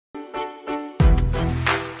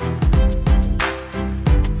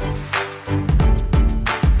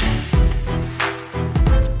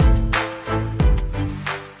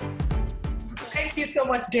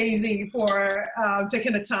much, Daisy, for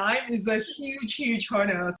taking the time. It's a huge, huge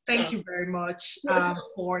honor. Thank you very much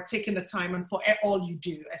for taking the time and for all you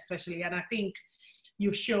do, especially. And I think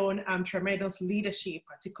you've shown tremendous leadership,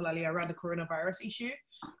 particularly around the coronavirus issue.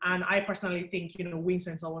 And I personally think, we in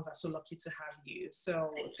St. Albans are so lucky to have you.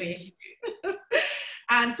 So thank you.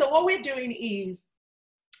 And so what we're doing is,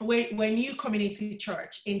 we're new community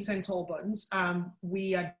church in St. Albans.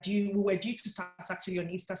 We were due to start actually on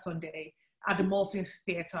Easter Sunday at the Maltings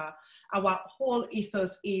Theatre. Our whole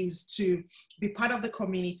ethos is to be part of the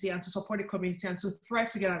community and to support the community and to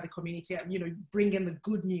thrive together as a community and, bring in the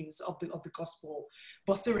good news of the gospel,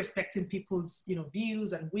 but still respecting people's,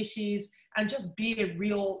 views and wishes, and just be a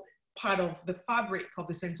real part of the fabric of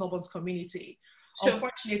the St. Albans community. Sure.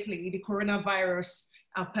 Unfortunately, the coronavirus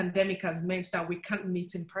pandemic has meant that we can't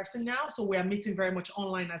meet in person now. So we are meeting very much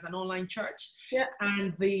online as an online church. Yeah.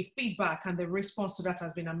 And the feedback and the response to that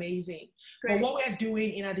has been amazing. Great. But what we are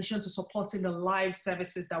doing, in addition to supporting the live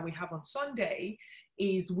services that we have on Sunday,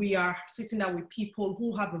 is we are sitting down with people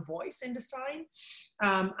who have a voice in this time,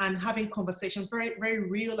 and having conversations, very, very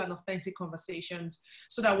real and authentic conversations,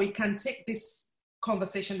 so that we can take this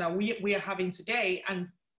conversation that we are having today and,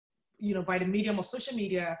 by the medium of social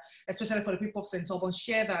media, especially for the people of St. Albans,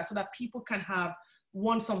 share that so that people can have,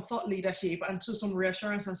 one, some thought leadership, and two, some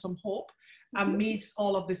reassurance and some hope amidst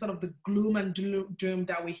all of this sort of the gloom and doom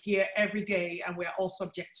that we hear every day and we're all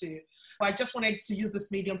subject to. But I just wanted to use this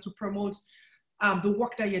medium to promote the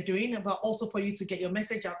work that you're doing, but also for you to get your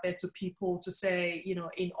message out there to people to say,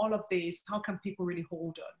 in all of this, how can people really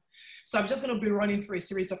hold on? So I'm just going to be running through a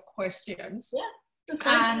series of questions. Yeah.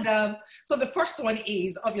 And so the first one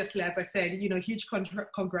is, obviously, as I said, huge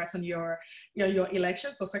congrats on your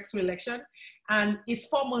election, successful election. And it's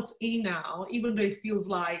 4 months in now, even though it feels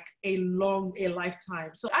like a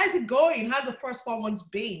lifetime. So how's it going? How's the first 4 months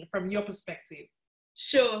been from your perspective?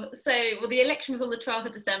 Sure. So, the election was on the 12th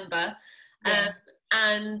of December. Yeah.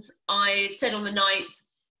 And I said on the night,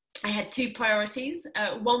 I had two priorities.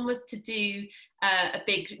 One was to do a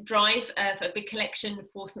big drive for a big collection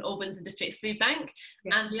for St. Albans and District Food Bank.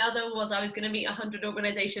 Yes. And the other was I was going to meet 100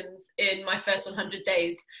 organisations in my first 100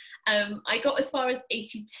 days. I got as far as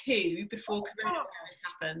 82 before coronavirus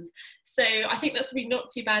happened. So I think that's probably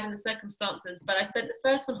not too bad in the circumstances, but I spent the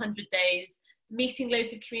first 100 days meeting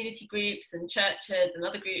loads of community groups and churches and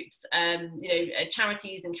other groups,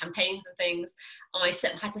 charities and campaigns and things. I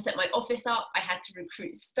had to set my office up. I had to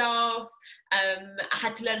recruit staff. I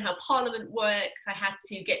had to learn how Parliament worked. I had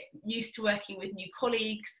to get used to working with new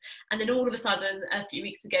colleagues. And then all of a sudden, a few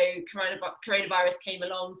weeks ago, coronavirus came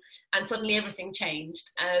along and suddenly everything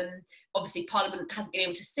changed. Obviously, Parliament hasn't been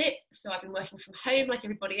able to sit, so I've been working from home like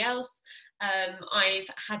everybody else. I've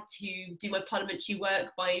had to do my parliamentary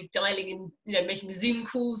work by dialing in, making Zoom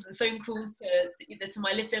calls and phone calls to either to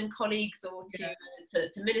my Lib Dem colleagues or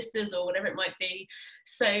to ministers or whatever it might be.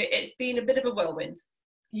 So it's been a bit of a whirlwind.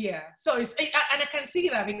 Yeah, so and I can see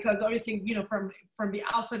that because obviously, from the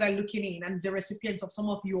outside looking in and the recipients of some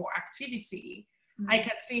of your activity, I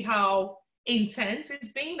can see how intense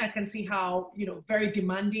it's been. I can see how, very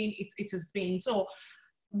demanding it has been. So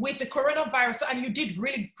with the coronavirus, and you did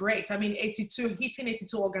really great. I mean, hitting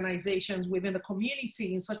 82 organizations within the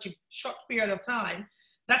community in such a short period of time.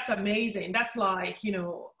 That's amazing. That's like,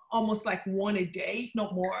 almost like one a day, if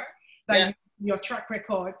not more, your track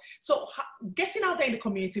record. So getting out there in the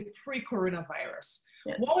community pre-coronavirus,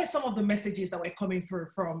 what were some of the messages that were coming through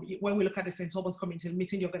from when we look at the St. Albans community,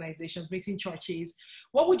 meeting the organizations, meeting churches?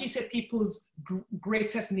 What would you say people's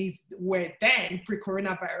greatest needs were then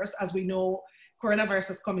pre-coronavirus? As we know, coronavirus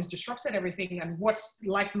has come, it's disrupted everything, and what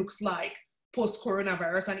life looks like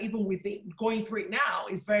post-coronavirus, and even with it going through it now,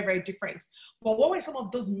 is very, very different. But what were some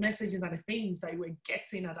of those messages and the things that you were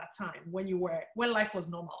getting at that time when life was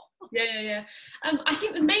normal? Yeah. I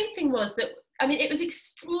think the main thing was that, it was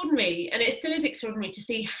extraordinary, and it still is extraordinary to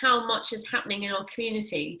see how much is happening in our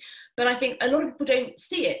community. But I think a lot of people don't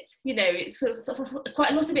see it. It's sort of,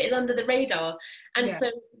 quite a lot of it is under the radar. And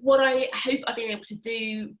so what I hope I've been able to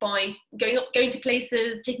do by going to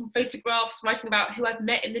places, taking photographs, writing about who I've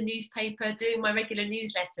met in the newspaper, doing my regular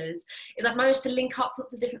newsletters, is I've managed to link up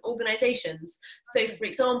lots of different organisations. So, for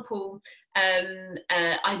example,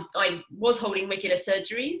 I was holding regular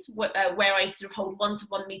surgeries where I sort of hold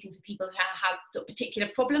one-to-one meetings with people who have sort of particular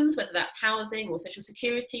problems, whether that's housing or social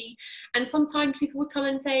security. And sometimes people would come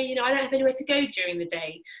and say, I don't have anywhere to go during the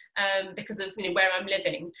day because of where I'm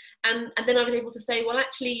living. And then I was able to say, well,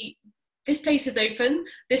 actually, this place is open,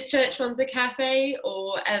 this church runs a cafe,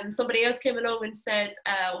 or somebody else came along and said,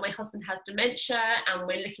 well, my husband has dementia and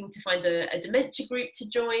we're looking to find a dementia group to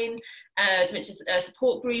join, dementia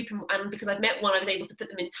support group, and because I've met one, I was able to put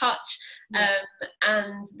them in touch. Yes.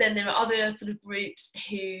 And then there are other sort of groups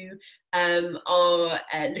who are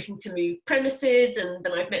looking to move premises, and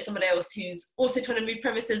then I've met somebody else who's also trying to move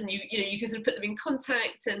premises, and you can sort of put them in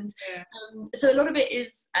contact, and so a lot of it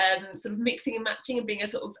is sort of mixing and matching and being a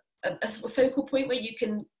sort of focal point where you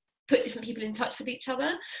can put different people in touch with each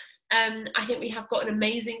other. I think we have got an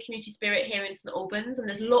amazing community spirit here in St Albans, and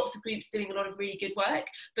there's lots of groups doing a lot of really good work,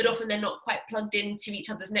 but often they're not quite plugged into each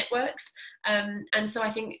other's networks. And so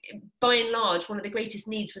I think by and large, one of the greatest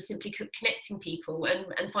needs was simply connecting people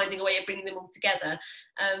and finding a way of bringing them all together.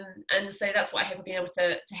 And so that's what I hope I've been able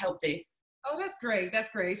to help do. Oh, that's great. That's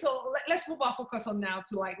great. So let's move our focus on now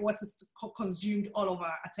to like what has consumed all of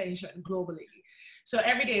our attention globally. So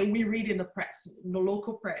every day we read in the press, in the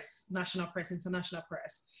local press, national press, international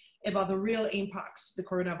press, about the real impacts the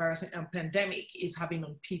coronavirus and pandemic is having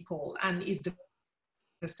on people and is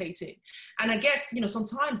devastating. And I guess,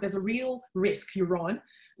 sometimes there's a real risk you run.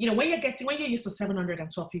 When you're used to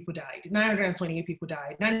 712 people died, 928 people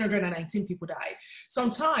died, 919 people died,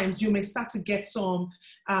 sometimes you may start to get some,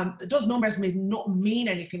 those numbers may not mean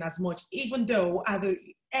anything as much, even though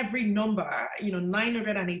every number,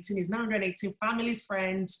 918 is 918 families,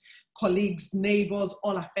 friends, colleagues, neighbors,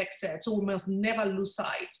 all affected. So we must never lose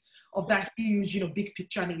sight of that huge, big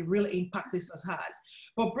picture and the real impact this has had.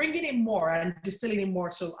 But bringing in more and distilling in more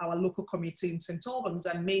to our local community in St Albans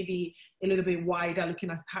and maybe a little bit wider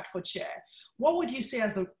looking at Hertfordshire, what would you say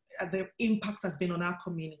as the impact has been on our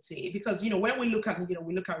community? Because, when we look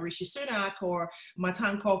at Rishi Sunak or Matt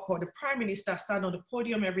Hancock or the Prime Minister stand on the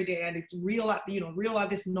podium every day and it's real out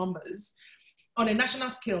these numbers on a national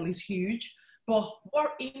scale is huge. But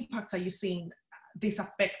what impact are you seeing this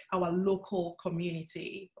affect our local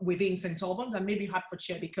community within St Albans and maybe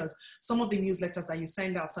Hertfordshire, because some of the newsletters that you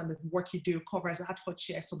send out and the work you do covers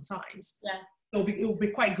Hertfordshire sometimes. Yeah. So it will be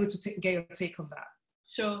quite good to get your take on that.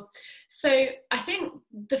 Sure. So I think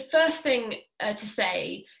the first thing to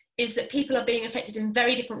say is that people are being affected in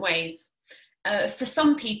very different ways. For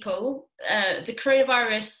some people, the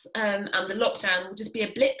coronavirus and the lockdown will just be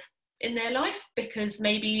a blip in their life because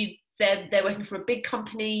maybe they're working for a big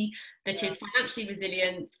company that is financially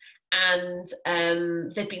resilient, and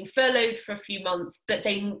they've been furloughed for a few months, but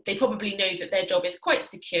they probably know that their job is quite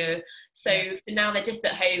secure. So for now they're just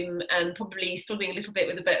at home and probably struggling a little bit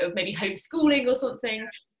with a bit of maybe homeschooling or something.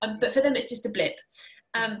 But for them it's just a blip.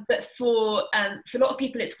 But for a lot of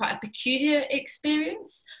people it's quite a peculiar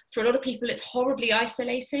experience. For a lot of people it's horribly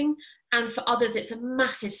isolating. And for others, it's a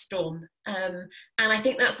massive storm. And I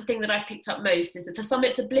think that's the thing that I've picked up most, is that for some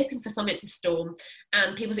it's a blip and for some it's a storm.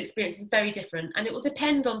 And people's experience is very different. And it will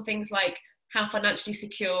depend on things like how financially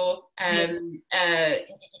secure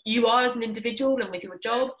you are as an individual and with your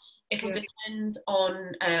job. It'll depend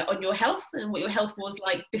on your health and what your health was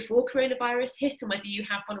like before coronavirus hit, and whether you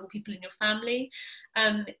have vulnerable people in your family.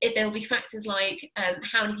 There'll be factors like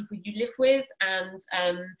how many people you live with, and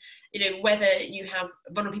whether you have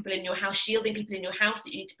vulnerable people in your house, shielding people in your house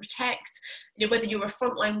that you need to protect. Whether you're a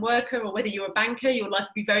frontline worker or whether you're a banker, your life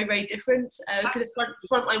will be very, very different. Because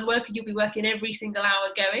a frontline worker, you'll be working every single hour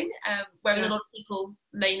going, whereas a lot of people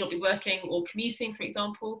may not be working or commuting, for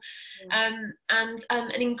example. And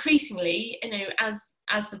increasingly,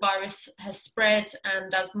 as the virus has spread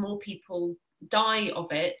and as more people die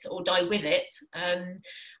of it or die with it,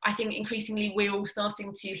 I think increasingly we're all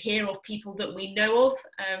starting to hear of people that we know of,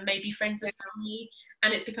 maybe friends and family,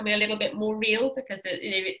 and it's becoming a little bit more real because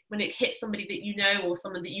when it hits somebody that you know or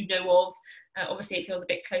someone that you know of, obviously it feels a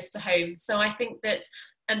bit close to home. So I think that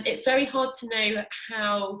it's very hard to know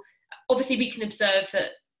how. Obviously we can observe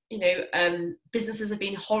that businesses have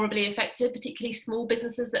been horribly affected, particularly small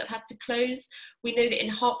businesses that have had to close. We know that in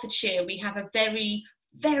Hertfordshire we have a very,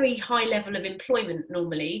 very high level of employment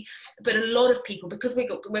normally, but a lot of people, because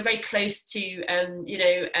we're very close to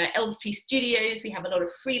Elstree Studios, we have a lot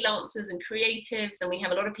of freelancers and creatives, and we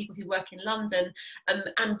have a lot of people who work in London,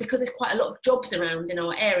 and because there's quite a lot of jobs around in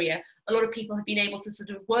our area, a lot of people have been able to sort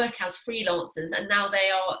of work as freelancers, and now they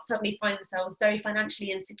are suddenly find themselves very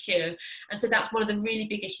financially insecure. And so that's one of the really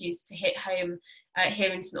big issues to hit home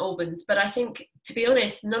here in St Albans. But I think, to be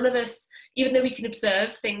honest, none of us, even though we can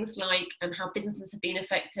observe things like how businesses have been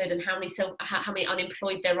affected, and how many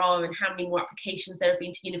unemployed there are, and how many more applications there have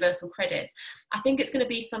been to universal credits, I think it's going to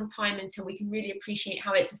be some time until we can really appreciate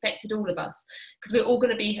how it's affected all of us, because we're all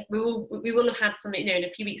going to be, we will have had some, you know, in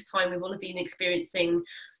a few weeks' time, we will have been experiencing,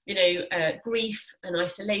 you know, grief and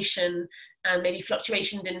isolation, and maybe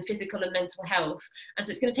fluctuations in physical and mental health. And so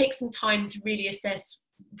it's going to take some time to really assess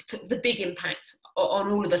the big impact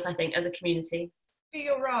on all of us, I think, as a community.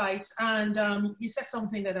 You're right. And you said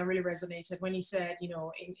something that really resonated when you said, you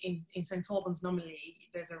know, in St. Albans, normally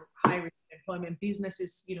there's a high rate of employment.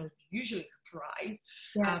 Businesses, you know, usually thrive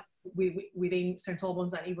within St.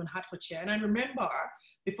 Albans and even Hertfordshire. And I remember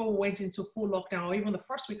before we went into full lockdown, or even the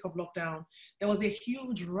first week of lockdown, there was a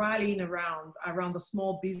huge rallying around the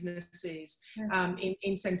small businesses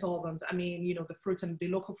in St. Albans. I mean, you know, the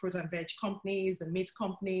local fruit and veg companies, the meat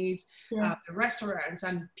companies, the restaurants,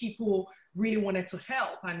 and people really wanted to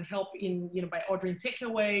help in, you know, by ordering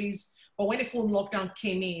takeaways. But when the full lockdown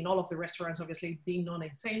came in, all of the restaurants, obviously being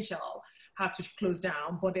non-essential, had to close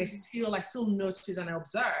down. But I still notice and I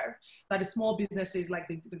observe that the small businesses like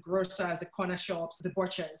the grocers, the corner shops, the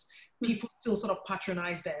butchers, people still sort of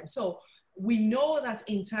patronize them. So we know that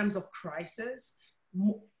in times of crisis,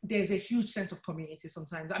 there's a huge sense of community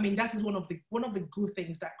sometimes. I mean, that is one of the good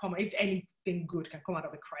things that come, if anything good can come out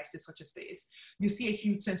of a crisis such as this, you see a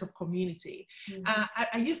huge sense of community.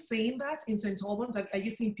 Are you seeing that in St. Albans? Are you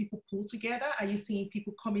seeing people pull together? Are you seeing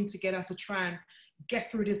people coming together to try and get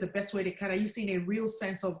through this the best way they can? Are you seeing a real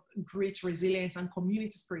sense of great resilience and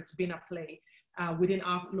community spirit being at play within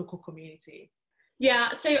our local community?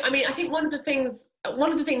 Yeah, so I mean, I think one of the things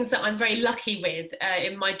that I'm very lucky with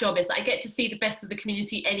in my job is that I get to see the best of the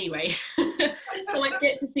community anyway. So I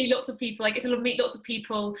get to see lots of people, I get to meet lots of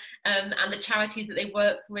people and the charities that they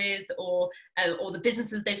work with, or the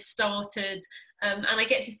businesses they've started, and I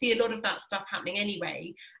get to see a lot of that stuff happening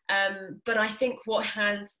anyway. But I think what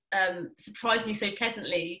has surprised me so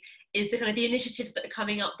pleasantly is the initiatives that are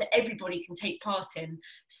coming up that everybody can take part in.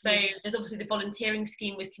 So there's obviously the volunteering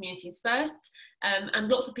scheme with Communities First, and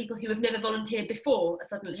lots of people who have never volunteered before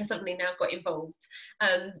have suddenly now got involved.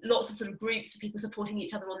 Lots of sort of groups of people supporting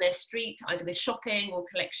each other on their street, either with shopping or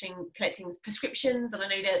collecting prescriptions. And I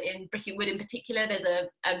know that in Bukky in particular, there's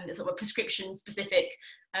a sort of a prescription specific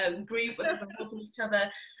group where people are helping each other.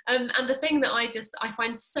 And the thing that I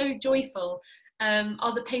find so joyful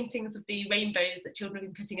are the paintings of the rainbows that children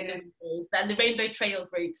have been putting in and the Rainbow Trail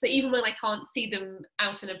group. So even when I can't see them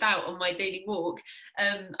out and about on my daily walk,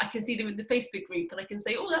 I can see them in the Facebook group and I can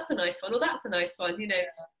say, oh, that's a nice one, or that's a nice one, you know.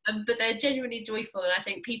 But they're genuinely joyful, and I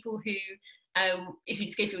think people who, if you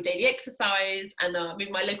just go for your daily exercise, and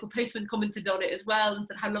maybe my local postman commented on it as well and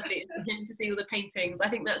said how lovely it is for him to see all the paintings. I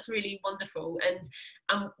think that's really wonderful.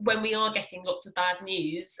 And when we are getting lots of bad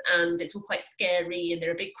news and it's all quite scary and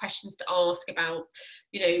there are big questions to ask about,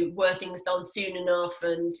 you know, were things done soon enough,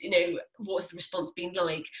 and, you know, what's the response been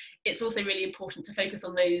like, it's also really important to focus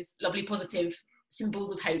on those lovely positive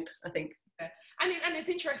symbols of hope, I think. And it's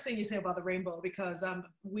interesting you say about the rainbow, because I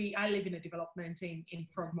live in a development in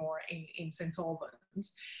Frogmore in St.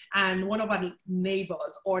 Albans, and one of our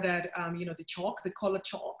neighbors ordered you know, the colored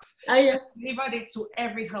chalks. Oh yeah. Delivered it to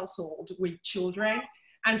every household with children.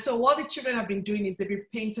 And so what the children have been doing is they've been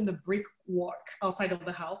painting the brickwork outside of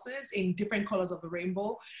the houses in different colors of the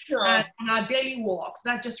rainbow. Sure. And on our daily walks,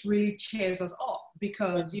 that just really cheers us up,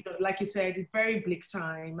 because, you know, like you said, it's very bleak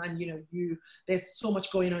time, and, you know, there's so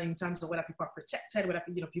much going on in terms of whether people are protected, whether,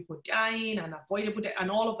 you know, people are dying and avoidable,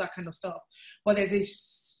 and all of that kind of stuff. But there's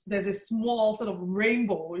a small sort of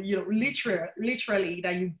rainbow, you know, literally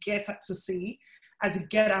that you get to see as you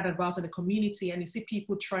get out and about in the community, and you see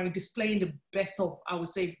people displaying the best of, I would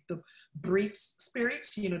say, the Brit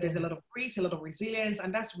spirits. You know, there's a lot of grit, a lot of resilience,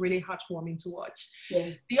 and that's really heartwarming to watch. Yeah.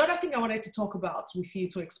 The other thing I wanted to talk about with you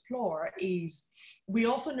to explore is, we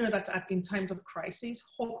also know that in times of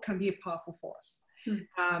crisis, hope can be a powerful force.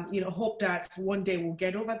 You know, hope that one day we'll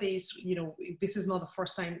get over this. You know, this is not the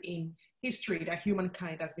first time in history that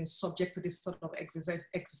humankind has been subject to this sort of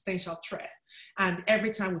existential threat. And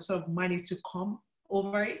every time we've sort of managed to come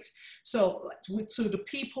over it. So to the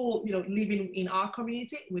people, you know, living in our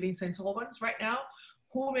community within St. Albans right now,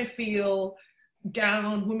 who may feel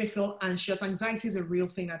down, who may feel anxious. Anxiety is a real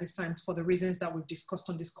thing at this time for the reasons that we've discussed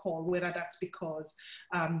on this call, whether that's because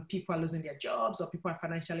people are losing their jobs, or people are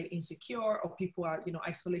financially insecure, or people are, you know,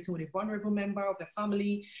 isolating with a vulnerable member of their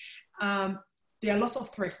family. There are lots of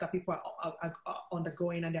threats that people are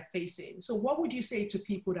undergoing and they're facing. So what would you say to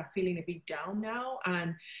people that are feeling a bit down now,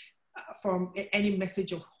 and from any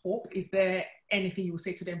message of hope? Is there anything you would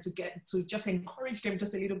say to them to just encourage them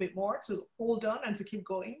just a little bit more to hold on and to keep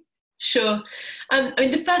going? Sure. I mean,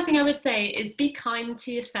 the first thing I would say is be kind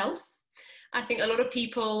to yourself. I think a lot of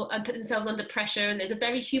people put themselves under pressure, and there's a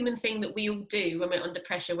very human thing that we all do when we're under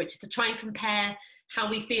pressure, which is to try and compare how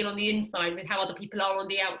we feel on the inside with how other people are on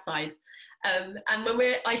the outside. And when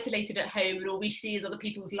we're isolated at home and all we see is other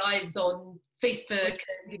people's lives on Facebook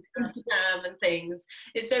and Instagram and things,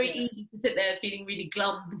 it's very easy to sit there feeling really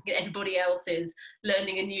glum, thinking everybody else is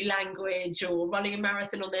learning a new language or running a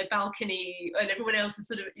marathon on their balcony, and everyone else is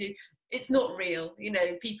sort of, it's not real.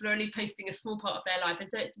 People are only posting a small part of their life. And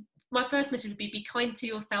so my first message would be kind to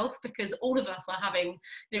yourself, because all of us are having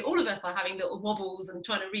little wobbles and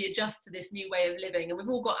trying to readjust to this new way of living. And we've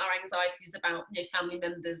all got our anxieties about family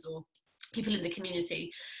members or people in the community.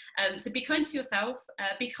 So be kind to yourself,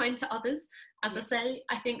 be kind to others. As I say,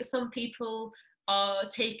 I think some people are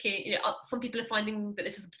taking, some people are finding that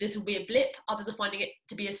this will be a blip, others are finding it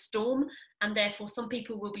to be a storm, and therefore some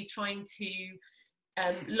people will be trying to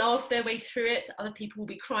laugh their way through it, other people will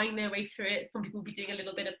be crying their way through it, some people will be doing a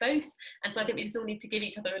little bit of both. And so I think we just all need to give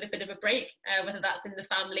each other a little bit of a break, whether that's in the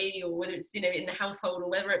family or whether it's in the household or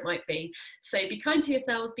wherever it might be. So be kind to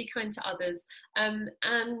yourselves, be kind to others, and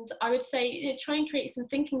I would say try and create some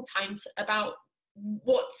thinking time about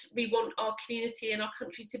what we want our community and our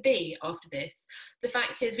country to be after this. The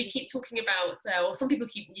fact is, we keep talking about, or some people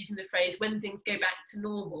keep using the phrase, when things go back to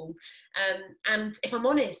normal. And if I'm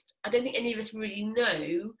honest, I don't think any of us really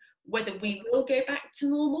know whether we will go back to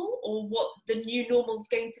normal or what the new normal is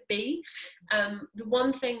going to be. The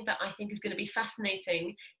one thing that I think is going to be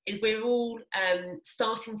fascinating is we're all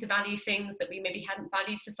starting to value things that we maybe hadn't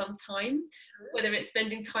valued for some time, whether it's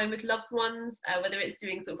spending time with loved ones, whether it's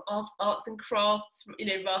doing sort of arts and crafts,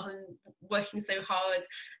 rather than working so hard,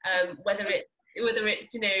 whether it's whether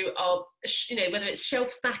it's shelf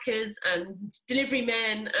stackers and delivery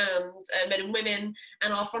men and men and women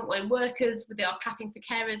and our frontline workers with our clapping for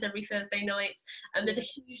carers every Thursday night. And there's a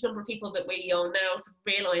huge number of people that we are now sort of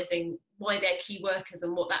realising why they're key workers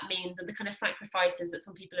and what that means, and the kind of sacrifices that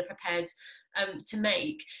some people are prepared to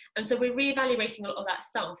make. And so we're reevaluating a lot of that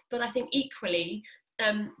stuff. But I think equally,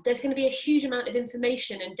 there's going to be a huge amount of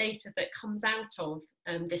information and data that comes out of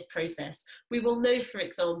this process. We will know, for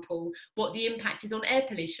example, what the impact is on air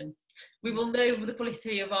pollution. We will know the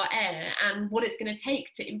quality of our air and what it's going to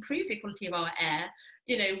take to improve the quality of our air,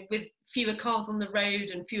 with fewer cars on the road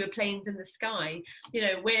and fewer planes in the sky.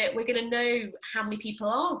 We're going to know how many people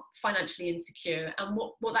are financially insecure and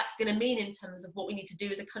what that's going to mean in terms of what we need to do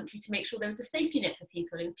as a country to make sure there is a safety net for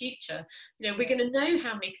people in future. We're going to know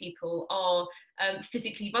how many people are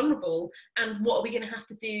physically vulnerable, and what are we going to have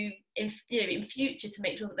to do in future to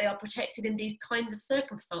make sure that they are protected in these kinds of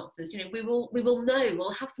circumstances. We will know,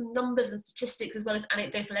 we'll have some numbers and statistics as well as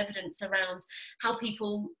anecdotal evidence around how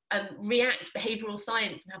people react, behavioural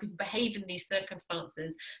science, and how people behave in these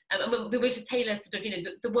circumstances, and we'll be able to tailor sort of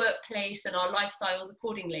the workplace and our lifestyles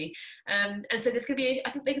accordingly. And so there's going to be, I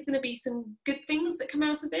think there's going to be some good things that come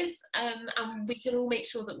out of this, and we can all make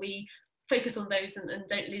sure that we focus on those and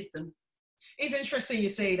don't lose them. It's interesting you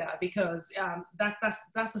say that, because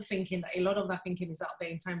that's the thinking, that a lot of that thinking is out there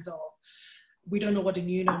in terms of, we don't know what the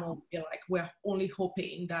new normal will be like. We're only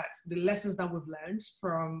hoping that the lessons that we've learned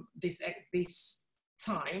from this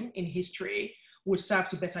time in history would serve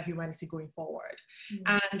to better humanity going forward.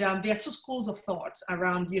 And there are two schools of thought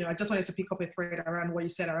around, I just wanted to pick up a thread around what you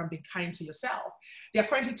said around being kind to yourself. There are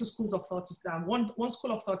currently two schools of thought. One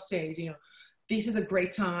school of thought says, this is a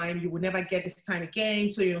great time, you will never get this time again.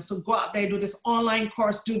 So, so go out there, do this online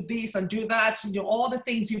course, do this and do that, all the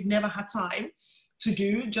things you've never had time to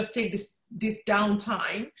do, just take this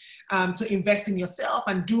downtime to invest in yourself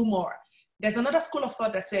and do more. There's another school of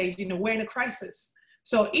thought that says, we're in a crisis.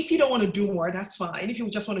 So if you don't want to do more, that's fine. If you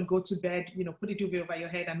just want to go to bed, put a duvet over your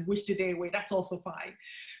head and wish the day away, that's also fine.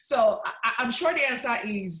 So I'm sure the answer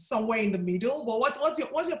is somewhere in the middle. But what's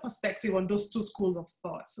your perspective on those two schools of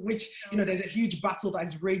thoughts? Which, there's a huge battle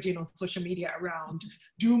that's raging on social media around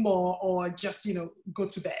do more or just, go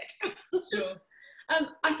to bed. Sure.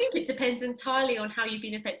 I think it depends entirely on how you've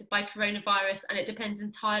been affected by coronavirus, and it depends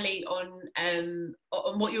entirely on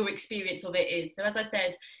what your experience of it is. So as I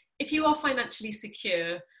said, if you are financially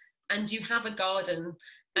secure and you have a garden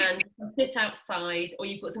and you can sit outside, or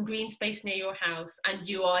you've got some green space near your house and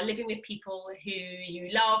you are living with people who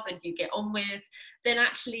you love and you get on with, then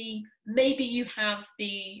actually maybe you have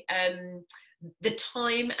the the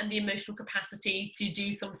time and the emotional capacity to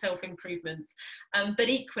do some self-improvement. But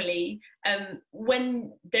equally,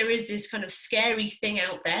 when there is this kind of scary thing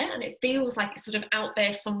out there, and it feels like it's sort of out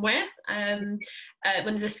there somewhere, when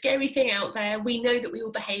there's a scary thing out there, we know that we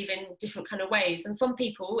all behave in different kind of ways. And some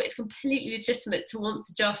people, it's completely legitimate to want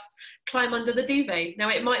to just climb under the duvet. Now,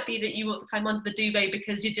 it might be that you want to climb under the duvet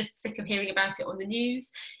because you're just sick of hearing about it on the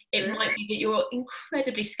news. It might be that you're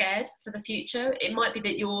incredibly scared for the future. It might be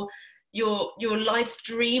that your life's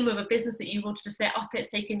dream of a business that you wanted to set up, it's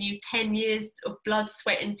taken you 10 years of blood,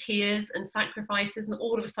 sweat and tears and sacrifices, and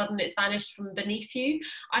all of a sudden it's vanished from beneath you.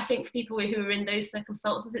 I think for people who are in those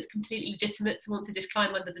circumstances, it's completely legitimate to want to just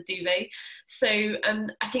climb under the duvet. So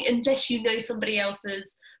I think unless you know somebody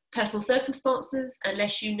else's personal circumstances,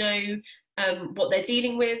 unless you know what they're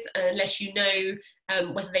dealing with, unless you know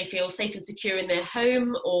whether they feel safe and secure in their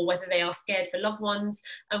home or whether they are scared for loved ones,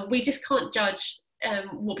 we just can't judge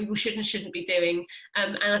what people should and shouldn't be doing,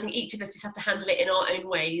 and I think each of us just have to handle it in our own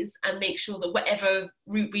ways and make sure that whatever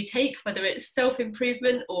route we take, whether it's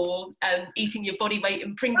self-improvement or eating your body weight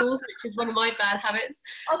in Pringles, which is one of my bad habits,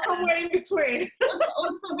 or somewhere in between. or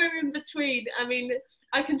somewhere in between. I mean,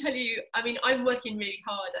 I can tell you, I mean, I'm working really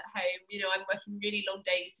hard at home. You know, I'm working really long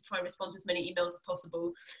days to try and respond to as many emails as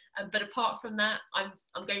possible, but apart from that, I'm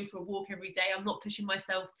going for a walk every day. I'm not pushing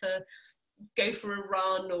myself to go for a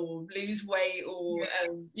run or lose weight or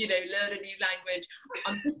you know, learn a new language.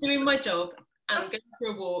 I'm just doing my job and I'm going for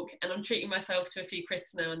a walk and I'm treating myself to a few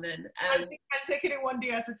crisps now and then. I'm taking it one day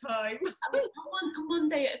at a time. one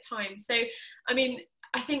day at a time. So I mean,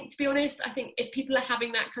 I think, to be honest, I think if people are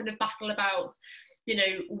having that kind of battle about, you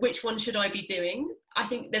know, which one should I be doing, I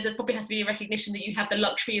think probably has to be a recognition that you have the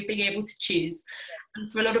luxury of being able to choose. And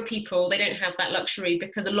for a lot of people, they don't have that luxury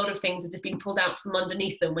because a lot of things have just been pulled out from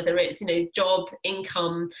underneath them, whether it's, you know, job,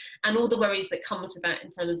 income, and all the worries that comes with that in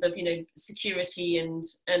terms of, you know, security and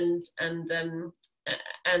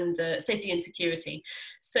safety and security.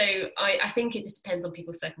 So I think it just depends on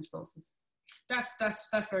people's circumstances.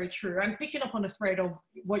 That's very true. And picking up on the thread of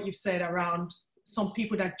what you've said around some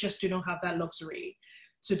people that just do not have that luxury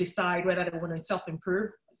to decide whether they want to self-improve.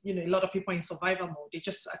 You know, a lot of people are in survival mode. They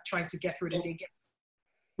just are trying to get through the day, get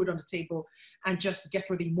food on the table, and just get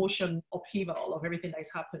through the emotion upheaval of everything that has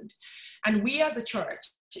happened. And we as a church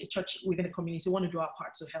within the community, want to do our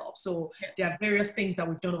part to help. So there are various things that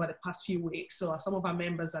we've done over the past few weeks. So some of our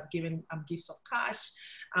members have given gifts of cash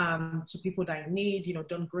to people that in need, you know,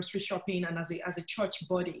 done grocery shopping. And as a church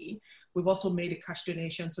body, we've also made a cash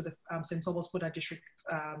donation to the St. Albans District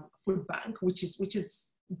Food Bank, which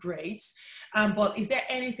is great. But is there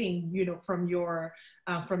anything, you know, from your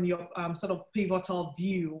sort of pivotal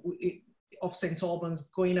view of St. Albans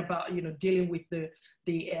going about, you know, dealing with the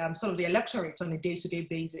sort of the electorate on a day-to-day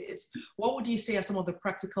basis? What would you say are some of the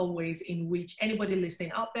practical ways in which anybody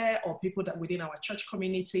listening out there or people that within our church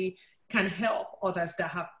community can help others that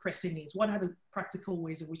have pressing needs? What are the practical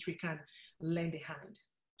ways in which we can lend a hand?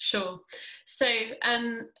 Sure. So, I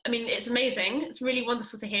mean, it's amazing. It's really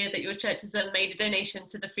wonderful to hear that your church has made a donation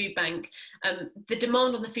to the food bank. The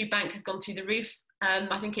demand on the food bank has gone through the roof.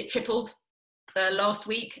 I think it tripled last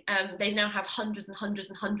week. They now have hundreds and hundreds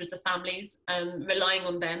and hundreds of families relying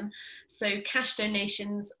on them. So cash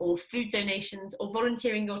donations or food donations or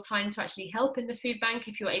volunteering your time to actually help in the food bank,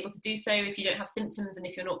 if you're able to do so, if you don't have symptoms and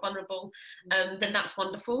if you're not vulnerable, then that's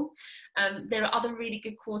wonderful. There are other really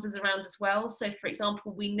good causes around as well. So for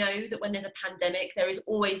example, we know that when there's a pandemic, there is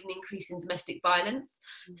always an increase in domestic violence.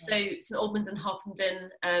 So St. Albans and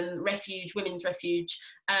Harpenden Refuge, Women's Refuge,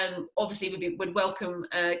 obviously would welcome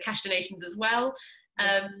cash donations as well.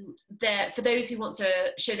 For those who want to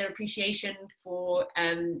show their appreciation for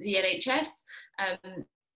the NHS,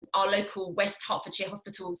 our local West Hertfordshire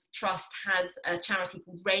Hospitals Trust has a charity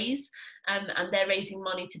called Raise, and they're raising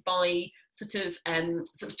money to buy sort of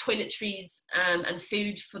toiletries and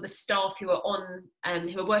food for the staff who are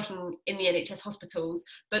working in the NHS hospitals,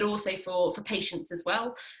 but also for patients as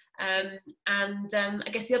well. I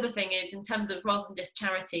guess the other thing is, in terms of rather than just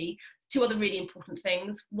charity, two other really important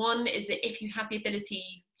things. One is that if you have the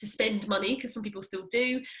ability to spend money, because some people still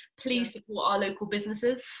do, please support our local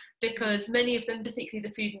businesses, because many of them, particularly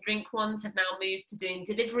the food and drink ones, have now moved to doing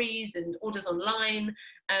deliveries and orders online.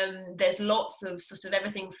 There's lots of sort of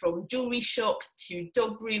everything from jewellery shops to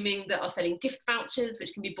dog grooming that are selling gift vouchers,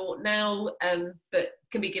 which can be bought now, but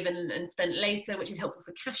can be given and spent later, which is helpful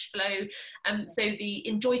for cash flow. So the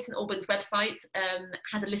Enjoy St. Albans website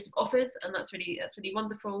has a list of offers, and that's really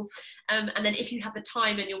wonderful. And then if you have the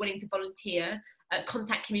time and you're willing to volunteer,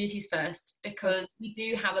 contact Communities First, because we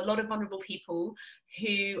do have a lot of vulnerable people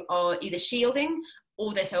who are either shielding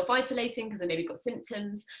or they're self-isolating because they maybe got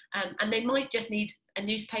symptoms, and they might just need a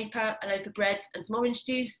newspaper, a loaf of bread and some orange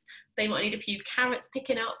juice. They might need a few carrots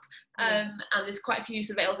picking up, and there's quite a few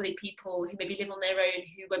sort of elderly people who maybe live on their own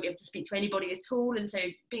who won't be able to speak to anybody at all, and so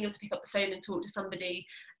being able to pick up the phone and talk to somebody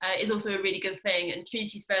is also a really good thing. And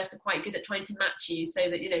Communities First are quite good at trying to match you, so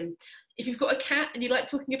that, you know, if you've got a cat and you like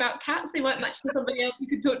talking about cats, they might match to somebody else who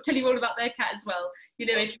can tell you all about their cat as well. You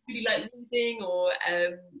know, if you really like reading, or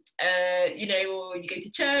you know, or you go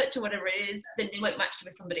to church or whatever it is, then they might match you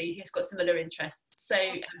with somebody who's got similar interests. So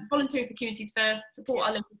volunteering for Communities First, support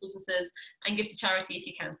our local businesses, and give to charity if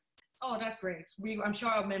you can. Oh, that's great. I'm sure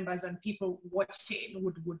our members and people watching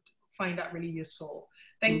would find that really useful.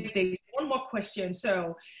 Thanks, Dave. One more question.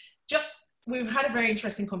 So we've had a very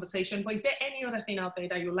interesting conversation, but is there any other thing out there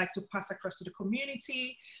that you'd like to pass across to the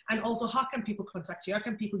community? And also, how can people contact you? How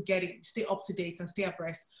can people stay up to date and stay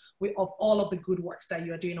abreast of all of the good works that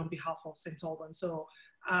you are doing on behalf of St. Albans? So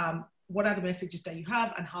what are the messages that you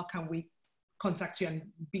have, and how can we contact you and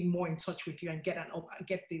be more in touch with you and get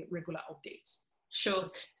the regular updates?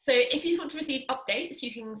 Sure. So if you want to receive updates,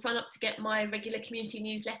 you can sign up to get my regular community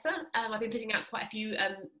newsletter. I've been putting out quite a few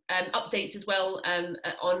updates as well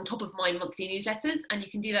on top of my monthly newsletters, and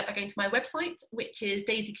you can do that by going to my website, which is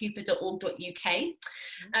daisycooper.org.uk.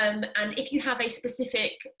 And if you have a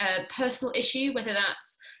specific personal issue, whether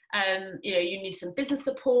that's you know, you need some business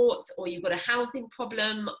support, or you've got a housing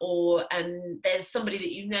problem, or there's somebody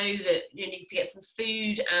that you know that needs to get some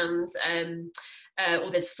food, and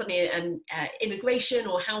or there's something immigration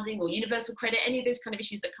or housing or universal credit, any of those kind of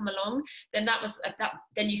issues that come along, then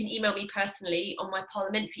then you can email me personally on my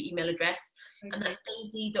parliamentary email address, and that's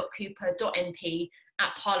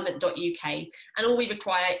daisy.cooper.mp@parliament.uk. And all we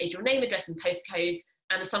require is your name, address and postcode,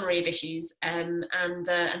 and a summary of issues, and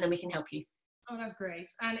then we can help you. Oh, that's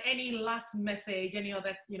great. And any last message, any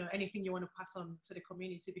other, anything you want to pass on to the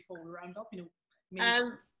community before we round up?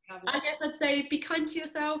 I guess I'd say be kind to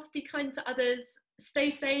yourself, be kind to others, stay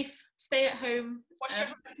safe, stay at home,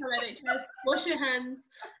 wash your hands,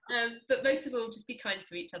 but most of all, just be kind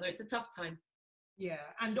to each other. It's a tough time. Yeah,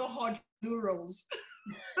 and don't hoard new rolls.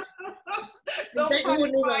 Don't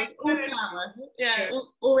hoard new rolls, or flour,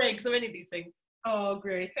 or eggs, or any of these things. Oh,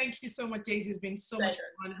 great. Thank you so much, Daisy. It's been so much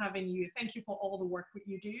fun having you. Thank you for all the work that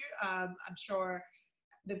you do. I'm sure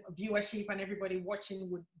the viewership and everybody watching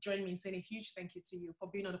would join me in saying a huge thank you to you for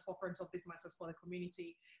being on the forefront of these matters for the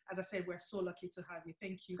community. As I said, we're so lucky to have you.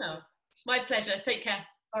 Thank you so much. My pleasure. Take care.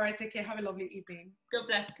 All right, take care. Have a lovely evening. God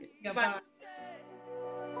bless. Goodbye.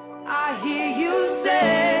 I hear you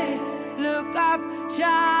say, look up,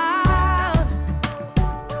 child.